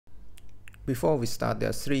Before we start, there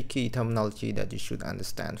are three key terminology that you should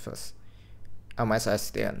understand first.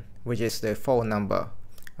 MSSDN, which is the phone number,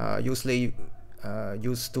 usually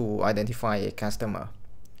used to identify a customer.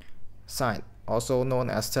 Site, also known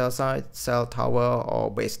as cell site, cell tower, or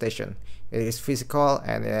base station. It is physical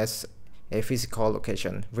and it has a physical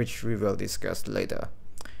location, which we will discuss later.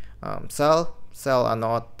 Cell are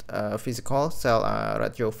not physical. Cell are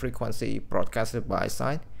radio frequency broadcasted by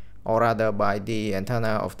site, or rather by the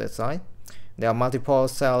antenna of the site. There are multiple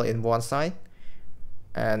cells in one site,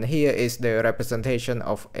 and here is the representation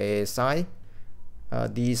of a site.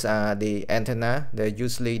 These are the antenna. They're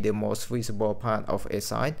usually the most visible part of a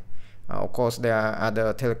site. Of course, there are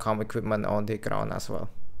other telecom equipment on the ground as well.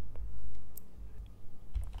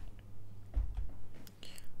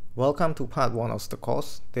 Welcome to part 1 of the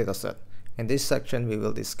course, Dataset. In this section, we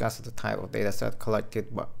will discuss the type of dataset collected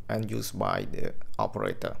and used by the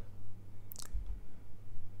operator.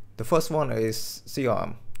 The first one is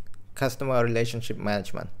CRM, Customer Relationship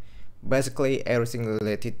Management. Basically, everything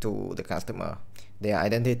related to the customer. Their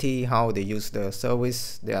identity, how they use the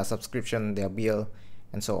service, their subscription, their bill,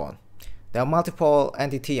 and so on. There are multiple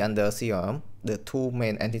entities under CRM. The two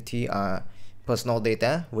main entities are personal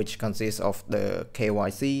data, which consists of the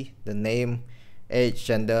KYC, the name, age,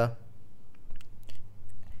 gender,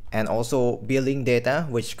 and also billing data,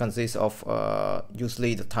 which consists of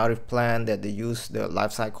usually the tariff plan that they use, the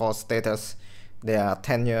life cycle status, their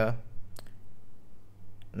tenure.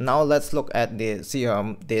 Now let's look at the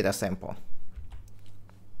CRM data sample.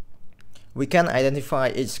 We can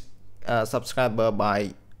identify each subscriber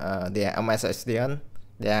by their MSSDN,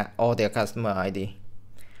 or their customer ID.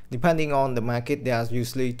 Depending on the market, there are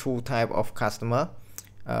usually two types of customer,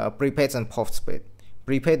 prepaid and postpaid.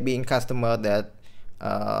 Prepaid being customer that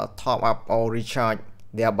top up or recharge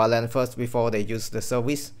their balance first before they use the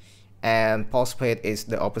service, and postpaid is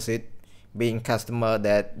the opposite, being customer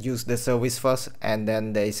that use the service first and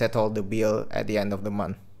then they settle the bill at the end of the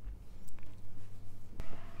month.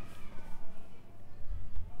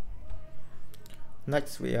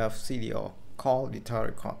 Next, we have CDO, Call Data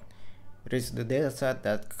Record. It is the dataset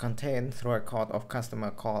that contains record of customer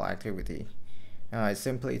call activity. It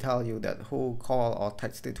simply tells you that who called or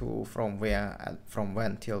texted who, from where, and from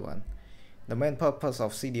when till when. The main purpose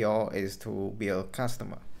of CDO is to build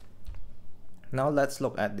customer. Now let's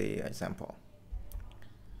look at the example.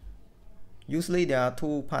 Usually there are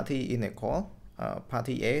two parties in a call.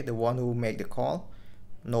 Party A, the one who make the call,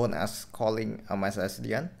 known as calling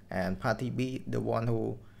MSSDN, and party B, the one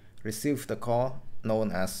who receives the call,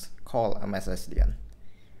 known as call MSSDN.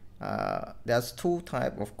 There's two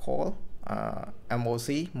types of call.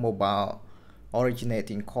 MOC, mobile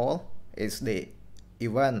originating call, is the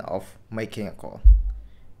event of making a call.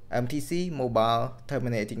 MTC, mobile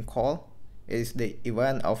terminating call, is the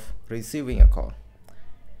event of receiving a call.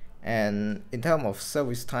 And in terms of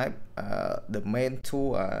service type, the main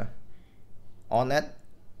two are on-net,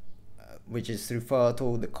 which is refer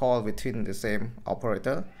to the call between the same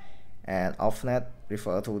operator, and off-net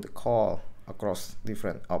refer to the call across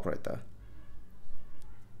different operator.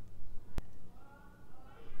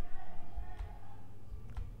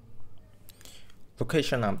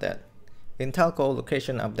 Location update. In telco,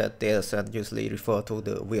 location update dataset usually refer to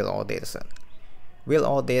the will-all dataset.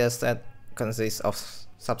 Will-all dataset consists of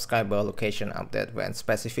subscriber location update when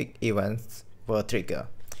specific events were triggered.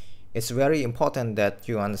 It's very important that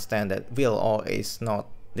you understand that will-all is not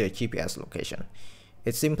the GPS location.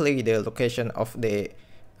 It's simply the location of the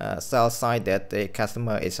cell site that the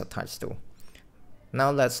customer is attached to.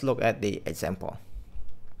 Now let's look at the example.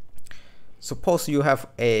 Suppose you have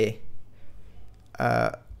a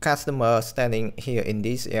customer standing here in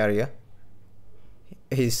this area.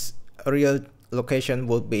 His real location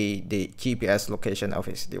would be the GPS location of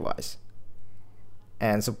his device.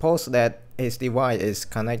 And suppose that his device is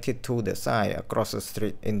connected to the site across the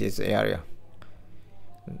street in this area.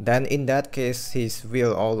 Then in that case, his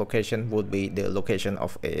will-all location would be the location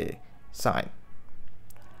of a site,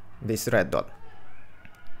 this red dot.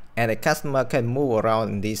 And a customer can move around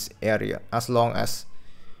in this area as long as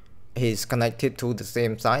he's connected to the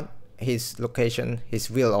same site. His location, his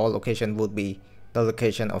will-all location would be the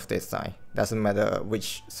location of this site. Doesn't matter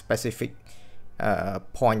which specific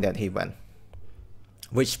point that he went.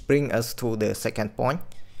 Which brings us to the second point.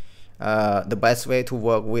 The best way to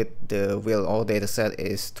work with the will-all dataset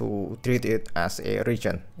is to treat it as a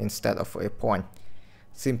region instead of a point,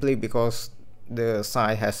 simply because the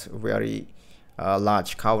site has very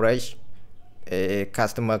large coverage. A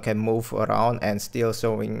customer can move around and still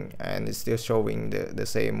showing the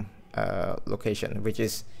same location, which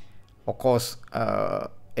is, of course, a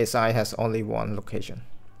site has only one location.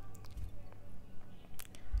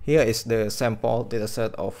 Here is the sample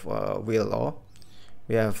dataset of VLO.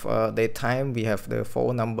 We have date time, we have the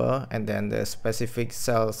phone number, and then the specific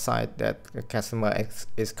cell site that the customer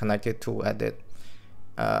is connected to at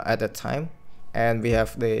that time. And we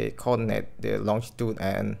have the coordinate, the longitude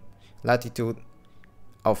and latitude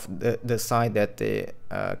of the site that the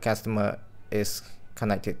customer is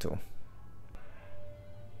connected to.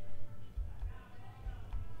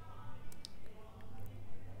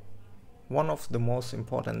 One of the most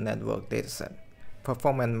important network dataset,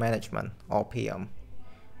 performance management or PM.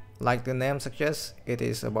 Like the name suggests, it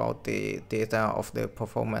is about the data of the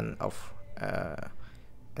performance of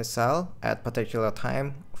a cell at particular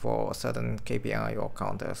time for certain KPI or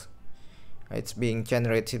counters. It's being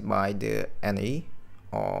generated by the NE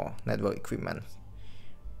or network equipment.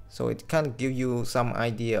 So it can give you some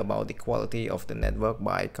idea about the quality of the network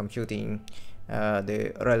by computing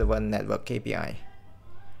the relevant network KPI.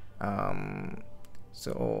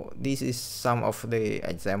 So this is some of the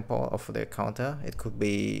example of the counter. It could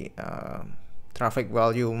be traffic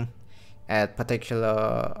volume at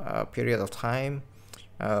particular period of time,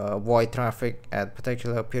 void traffic at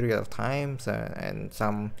particular period of time, and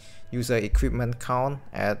some user equipment count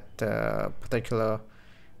at particular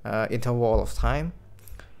interval of time.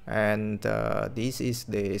 And this is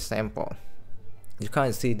the sample. You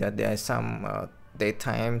can see that there are some date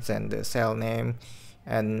times and the cell name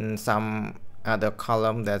and some other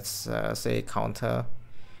column that's say counter.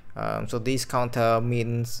 So this counter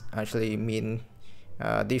actually mean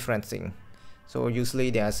different thing. So usually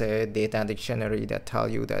there's a data dictionary that tell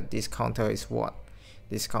you that this counter is what,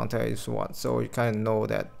 this counter is what. So you can know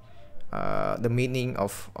that the meaning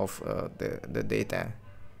of the data,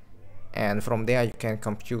 and from there you can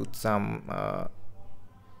compute some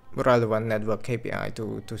relevant network KPI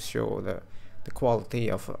to show the quality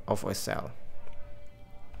of a cell.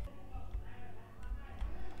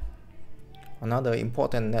 Another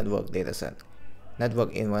important network dataset,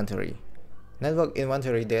 network inventory. Network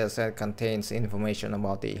inventory dataset contains information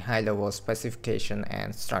about the high-level specification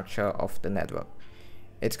and structure of the network.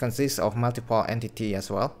 It consists of multiple entities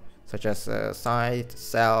as well, such as sites,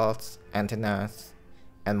 cells, antennas,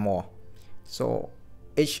 and more. So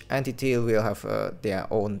each entity will have their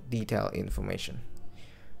own detailed information.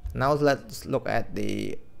 Now let's look at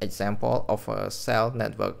the example of a cell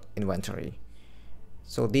network inventory.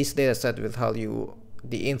 So this dataset will tell you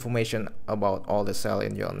the information about all the cells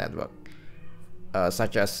in your network,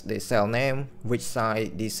 such as the cell name, which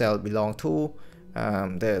site the cell belong to,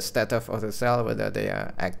 the status of the cell, whether they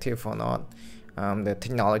are active or not, the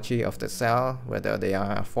technology of the cell, whether they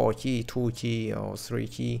are 4G, 2G, or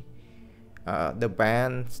 3G, the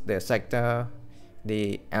band, the sector,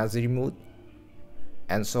 the azimuth,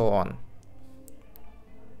 and so on.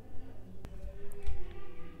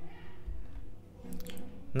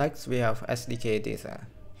 Next, we have SDK data.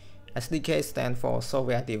 SDK stands for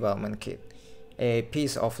Software Development Kit, a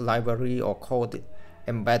piece of library or code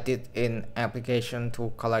embedded in application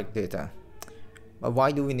to collect data. But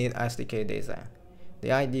why do we need SDK data?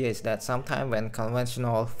 The idea is that sometimes when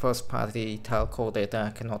conventional first-party telco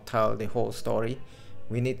data cannot tell the whole story,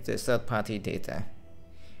 we need the third-party data.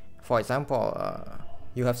 For example,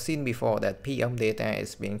 you have seen before that PM data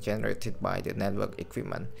is being generated by the network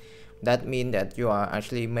equipment. That means that you are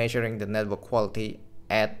actually measuring the network quality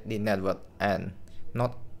at the network end,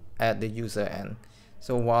 not at the user end.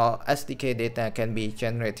 So while SDK data can be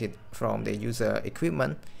generated from the user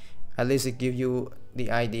equipment, at least it gives you the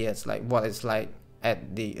ideas like what it's like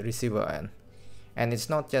at the receiver end. And it's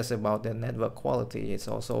not just about the network quality, it's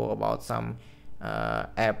also about some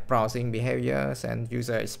app browsing behaviors and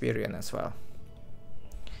user experience as well.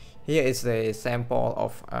 Here is the sample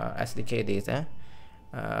of SDK data.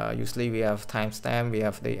 Usually we have timestamp, we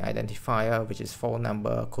have the identifier, which is phone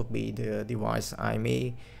number, could be the device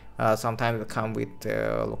IMEI. Sometimes it comes with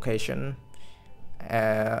the location.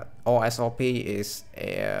 OSOP is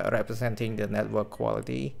representing the network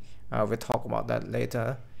quality. We'll talk about that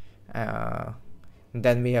later.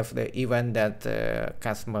 Then we have the event that the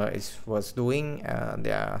customer was doing,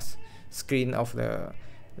 their screen of the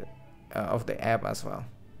app as well.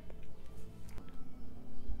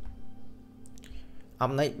 Up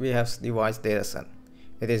next, we have device dataset.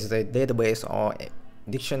 It is the database or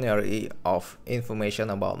dictionary of information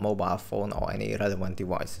about mobile phone or any relevant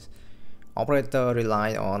devices. Operator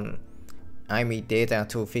rely on IMEI data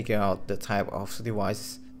to figure out the type of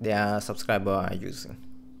device their subscriber are using.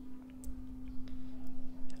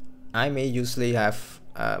 IMEI usually have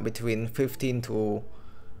between 15 to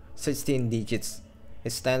 16 digits. It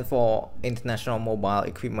stands for International Mobile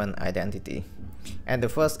Equipment Identity. And the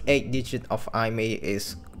first 8 digits of IMEI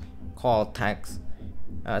is called tags.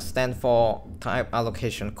 stand for type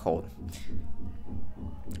allocation code.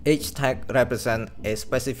 Each tag represents a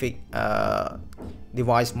specific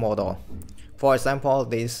device model. For example,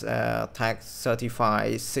 this tags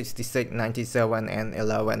 35, 66, 97, and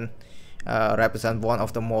 11 represent one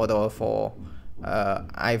of the model for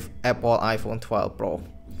Apple iPhone 12 Pro.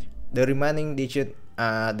 The remaining digits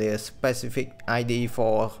are the specific ID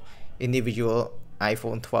for individual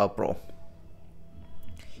iPhone 12 Pro.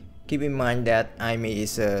 Keep in mind that IMEI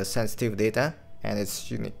is sensitive data and it's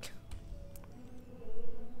unique.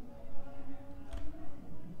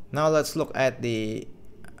 Now let's look at the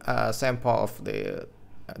sample of the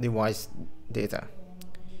device data.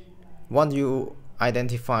 Once you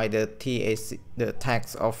identify the TAC, the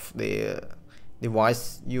tags of the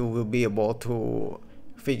device, you will be able to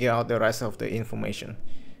figure out the rest of the information,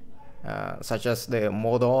 such as the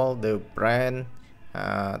model, the brand,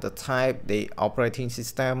 the type, the operating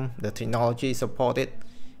system, the technology supported,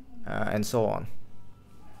 and so on.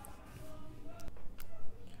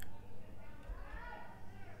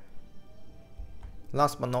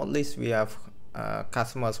 Last but not least, we have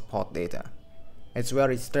customer support data. It's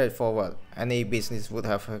very straightforward. Any business would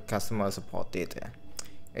have customer support data.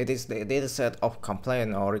 It is the dataset of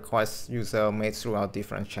complaint or requests user made throughout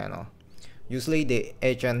different channels. Usually the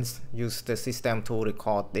agents use the system to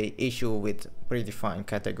record the issue with predefined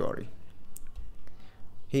category.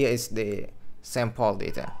 Here is the sample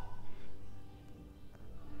data.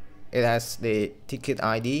 It has the ticket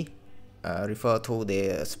ID, refer to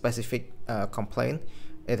the specific complaint.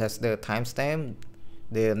 It has the timestamp,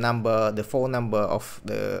 the number, the phone number of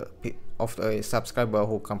the subscriber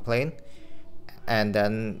who complained, and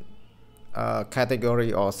then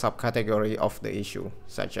category or subcategory of the issue,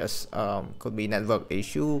 such as could be network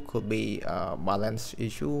issue, could be balance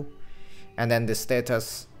issue, and then the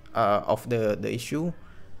status of the issue,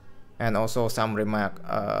 and also some remark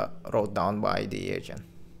wrote down by the agent.